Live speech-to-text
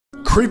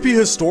Creepy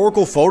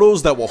historical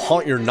photos that will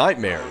haunt your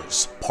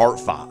nightmares, part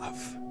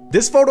 5.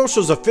 This photo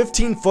shows a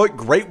 15-foot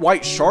great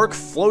white shark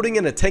floating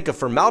in a tank of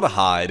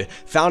formaldehyde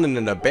found in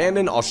an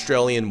abandoned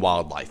Australian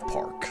wildlife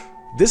park.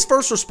 This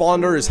first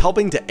responder is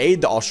helping to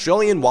aid the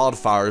Australian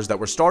wildfires that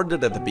were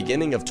started at the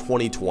beginning of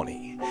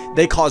 2020.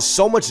 They caused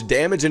so much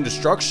damage and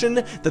destruction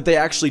that they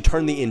actually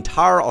turned the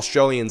entire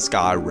Australian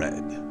sky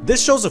red.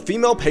 This shows a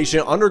female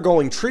patient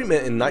undergoing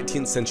treatment in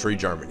 19th century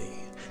Germany.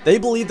 They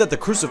believe that the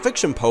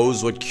crucifixion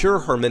pose would cure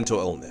her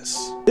mental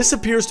illness. This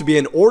appears to be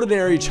an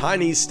ordinary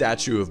Chinese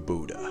statue of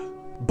Buddha.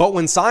 But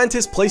when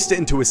scientists placed it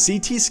into a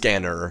CT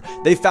scanner,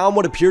 they found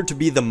what appeared to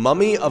be the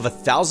mummy of a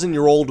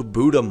 1,000-year-old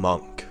Buddha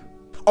monk.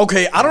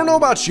 Okay, I don't know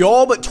about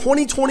y'all, but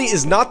 2020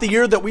 is not the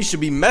year that we should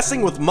be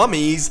messing with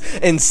mummies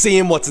and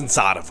seeing what's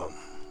inside of them.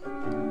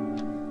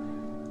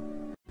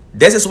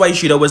 This is why you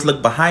should always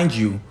look behind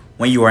you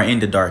when you are in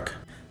the dark.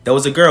 There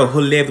was a girl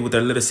who lived with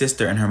her little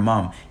sister and her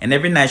mom, and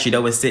every night she'd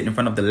always sit in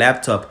front of the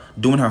laptop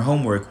doing her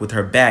homework with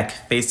her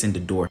back facing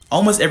the door.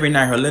 Almost every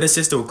night her little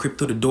sister would creep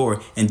through the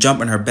door and jump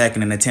on her back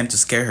in an attempt to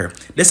scare her.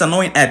 This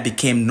annoying act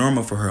became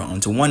normal for her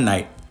until one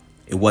night,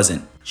 it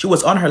wasn't. She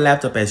was on her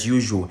laptop as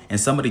usual and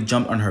somebody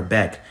jumped on her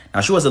back.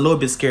 Now she was a little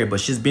bit scared, but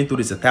she's been through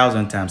this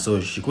 1,000 times,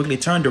 so she quickly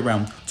turned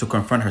around to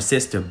confront her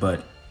sister,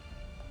 but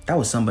that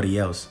was somebody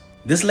else.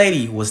 This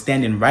lady was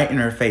standing right in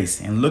her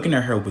face and looking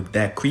at her with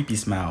that creepy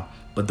smile.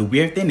 But the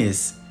weird thing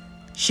is,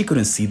 she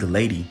couldn't see the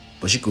lady,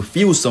 but she could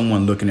feel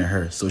someone looking at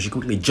her, so she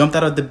quickly jumped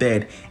out of the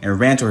bed and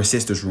ran to her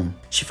sister's room.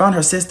 She found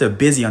her sister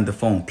busy on the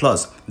phone,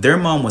 plus their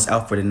mom was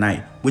out for the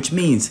night, which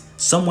means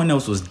someone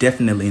else was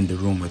definitely in the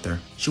room with her.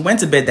 She went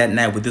to bed that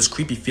night with this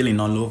creepy feeling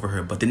all over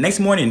her, but the next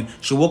morning,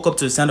 she woke up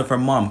to the sound of her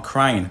mom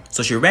crying,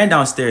 so she ran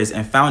downstairs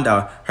and found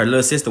out her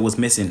little sister was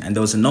missing, and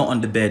there was a note on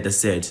the bed that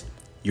said,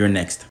 "You're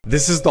next."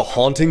 This is the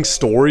haunting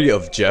story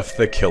of Jeff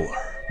the Killer.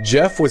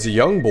 Jeff was a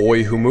young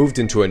boy who moved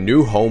into a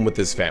new home with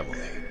his family.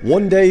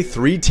 One day,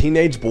 3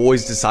 teenage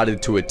boys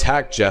decided to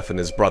attack Jeff and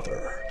his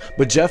brother,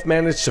 but Jeff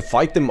managed to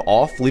fight them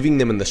off, leaving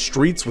them in the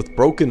streets with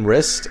broken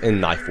wrists and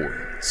knife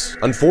wounds.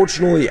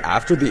 Unfortunately,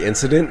 after the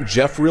incident,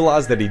 Jeff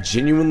realized that he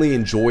genuinely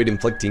enjoyed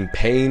inflicting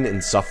pain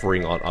and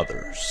suffering on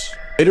others.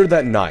 Later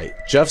that night,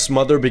 Jeff's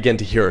mother began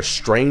to hear a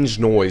strange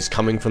noise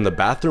coming from the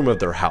bathroom of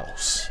their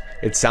house.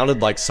 It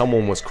sounded like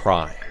someone was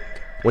crying.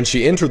 When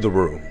she entered the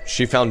room,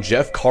 she found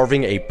Jeff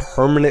carving a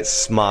permanent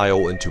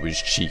smile into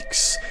his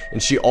cheeks,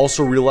 and she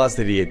also realized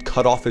that he had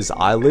cut off his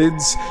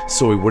eyelids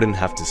so he wouldn't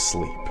have to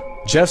sleep.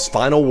 Jeff's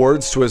final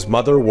words to his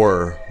mother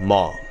were,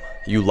 "Mom,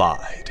 you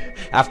lied,"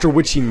 after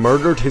which he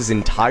murdered his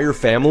entire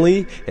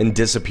family and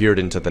disappeared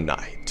into the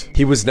night.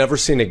 He was never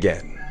seen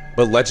again,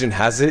 but legend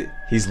has it,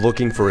 he's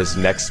looking for his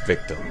next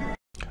victim.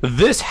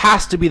 This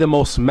has to be the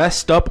most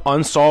messed up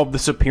unsolved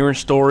disappearance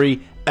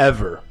story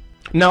ever.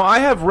 Now, I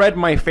have read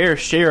my fair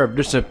share of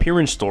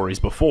disappearance stories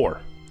before,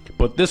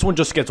 but this one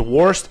just gets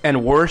worse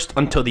and worse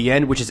until the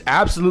end, which is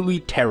absolutely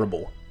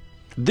terrible.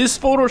 This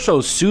photo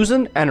shows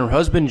Susan and her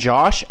husband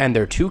Josh and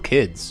their 2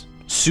 kids.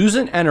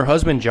 Susan and her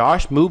husband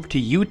Josh moved to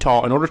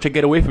Utah in order to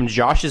get away from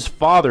Josh's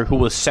father, who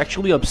was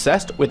sexually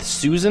obsessed with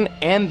Susan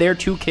and their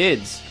 2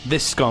 kids.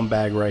 This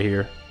scumbag right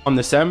here. On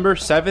December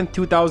 7th,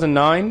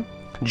 2009,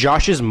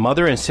 Josh's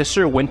mother and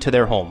sister went to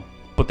their home,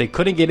 but they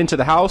couldn't get into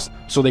the house,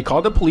 so they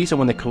called the police, and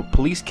when the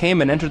police came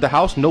and entered the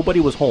house,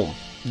 nobody was home.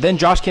 Then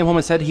Josh came home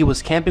and said he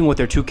was camping with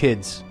their 2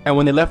 kids, and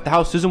when they left the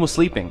house, Susan was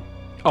sleeping.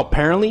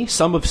 Apparently,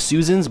 some of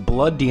Susan's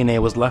blood DNA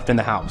was left in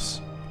the house,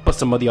 but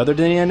some of the other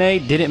DNA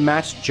didn't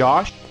match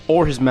Josh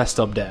or his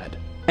messed up dad.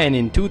 And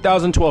in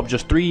 2012,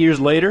 just 3 years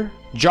later,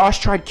 Josh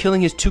tried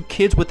killing his 2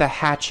 kids with a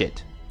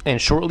hatchet.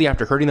 And shortly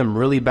after hurting them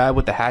really bad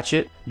with the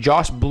hatchet,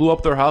 Josh blew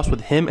up their house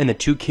with him and the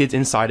 2 kids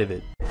inside of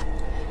it.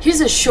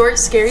 Here's a short,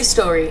 scary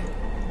story.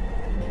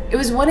 It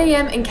was 1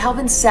 a.m. and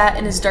Calvin sat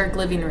in his dark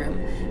living room.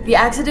 The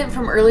accident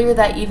from earlier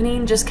that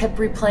evening just kept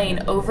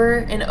replaying over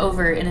and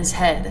over in his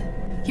head.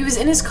 He was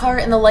in his car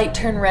and the light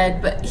turned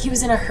red, but he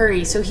was in a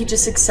hurry, so he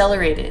just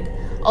accelerated.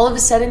 All of a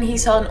sudden, he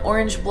saw an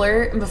orange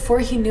blur, and before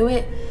he knew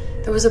it,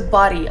 there was a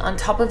body on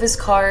top of his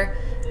car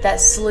that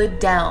slid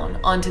down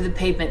onto the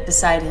pavement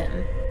beside him.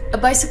 A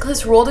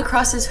bicyclist rolled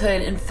across his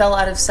hood and fell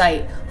out of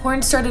sight.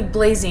 Horns started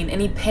blazing,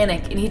 and he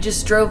panicked, and he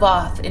just drove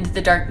off into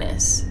the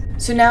darkness.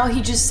 So now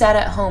he just sat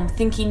at home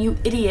thinking, "You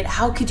idiot,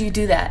 how could you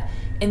do that?"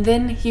 And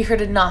then he heard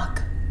a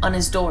knock on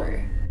his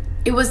door.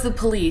 It was the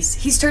police.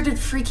 He started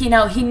freaking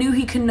out. He knew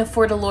he couldn't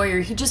afford a lawyer.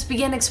 He just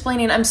began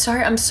explaining, I'm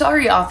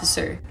sorry,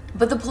 officer."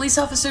 But the police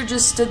officer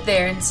just stood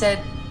there and said,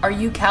 "Are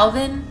you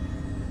Calvin?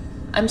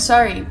 I'm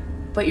sorry,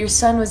 but your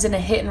son was in a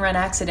hit-and-run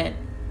accident.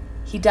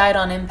 He died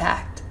on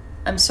impact.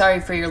 I'm sorry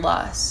for your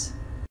loss."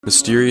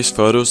 Mysterious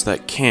photos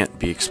that can't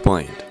be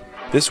explained.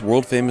 This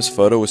world-famous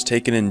photo was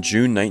taken in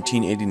June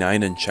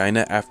 1989 in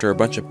China after a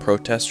bunch of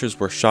protesters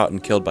were shot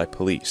and killed by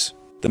police.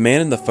 The man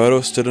in the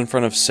photo stood in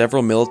front of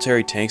several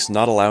military tanks,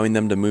 not allowing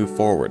them to move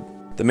forward.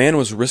 The man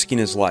was risking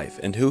his life,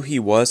 and who he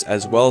was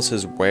as well as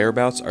his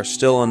whereabouts are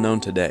still unknown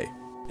today.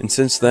 And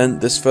since then,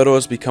 this photo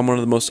has become one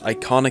of the most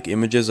iconic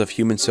images of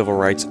human civil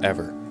rights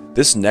ever.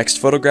 This next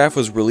photograph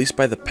was released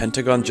by the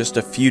Pentagon just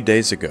a few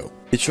days ago.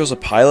 It shows a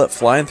pilot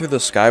flying through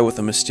the sky with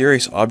a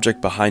mysterious object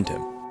behind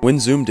him. When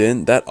zoomed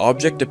in, that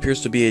object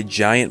appears to be a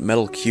giant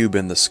metal cube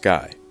in the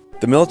sky.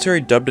 The military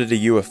dubbed it a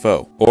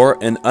UFO,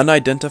 or an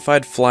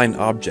unidentified flying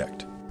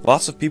object.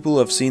 Lots of people who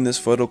have seen this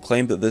photo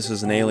claim that this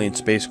is an alien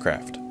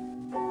spacecraft,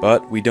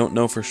 but we don't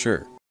know for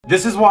sure.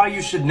 This is why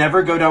you should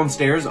never go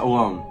downstairs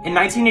alone. In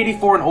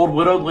 1984, an old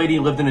widowed lady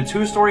lived in a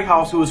 2-story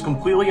house who was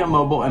completely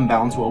immobile and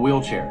bound to a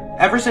wheelchair.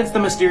 Ever since the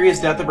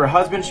mysterious death of her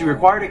husband, she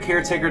required a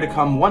caretaker to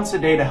come once a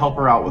day to help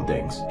her out with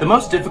things. The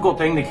most difficult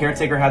thing the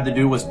caretaker had to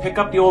do was pick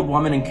up the old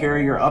woman and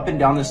carry her up and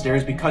down the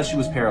stairs because she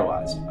was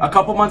paralyzed. A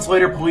couple months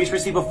later, police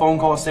receive a phone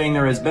call saying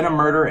there has been a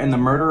murder and the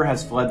murderer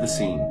has fled the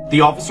scene.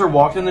 The officer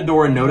walked in the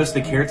door and noticed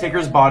the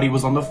caretaker's body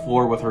was on the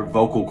floor with her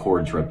vocal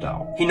cords ripped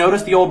out. He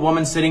noticed the old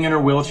woman sitting in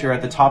her wheelchair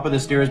at the top of the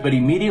stairs, but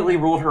immediately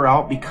ruled her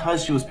out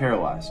because she was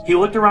paralyzed. He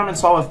looked around and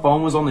saw a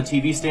phone was on the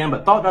TV stand,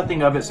 but thought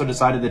nothing of it, so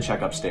decided to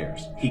check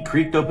upstairs. He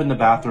creaked open the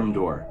bathroom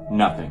door.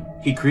 Nothing.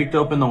 He creaked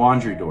open the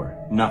laundry door.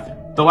 Nothing.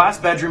 The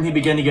last bedroom, he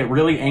began to get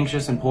really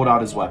anxious and pulled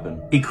out his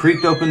weapon. He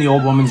creaked open the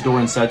old woman's door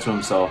and said to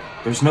himself,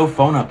 "There's no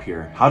phone up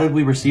here. How did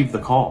we receive the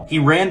call?" He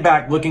ran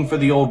back looking for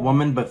the old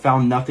woman, but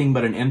found nothing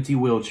but an empty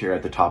wheelchair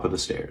at the top of the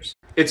stairs.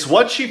 It's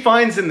what she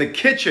finds in the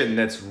kitchen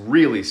that's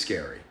really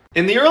scary.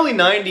 In the early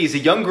 90s, a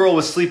young girl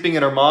was sleeping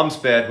in her mom's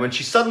bed when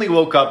she suddenly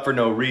woke up for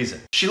no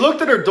reason. She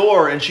looked at her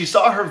door and she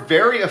saw her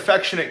very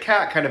affectionate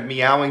cat kind of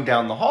meowing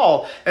down the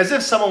hall as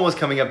if someone was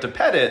coming up to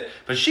pet it,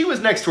 but she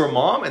was next to her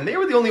mom and they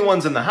were the only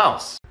ones in the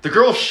house. The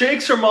girl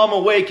shakes her mom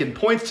awake and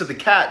points to the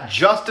cat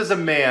just as a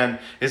man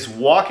is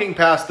walking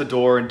past the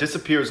door and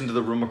disappears into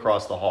the room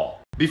across the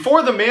hall.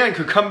 Before the man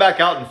could come back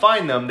out and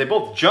find them, they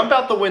both jump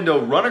out the window,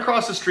 run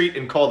across the street,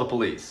 and call the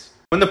police.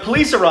 When the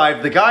police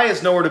arrived, the guy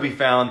is nowhere to be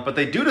found, but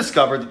they do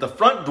discover that the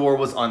front door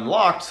was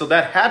unlocked, so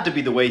that had to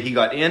be the way he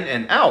got in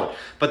and out.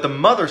 But the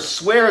mother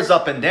swears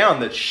up and down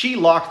that she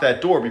locked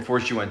that door before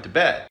she went to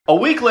bed. A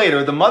week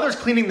later, the mother's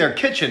cleaning their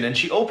kitchen and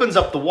she opens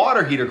up the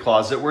water heater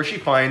closet where she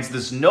finds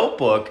this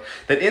notebook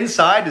that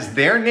inside is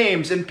their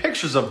names and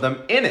pictures of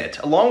them in it,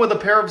 along with a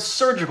pair of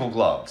surgical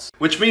gloves.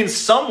 Which means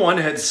someone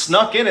had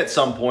snuck in at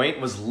some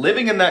point, was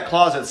living in that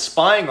closet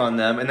spying on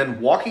them, and then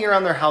walking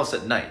around their house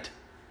at night.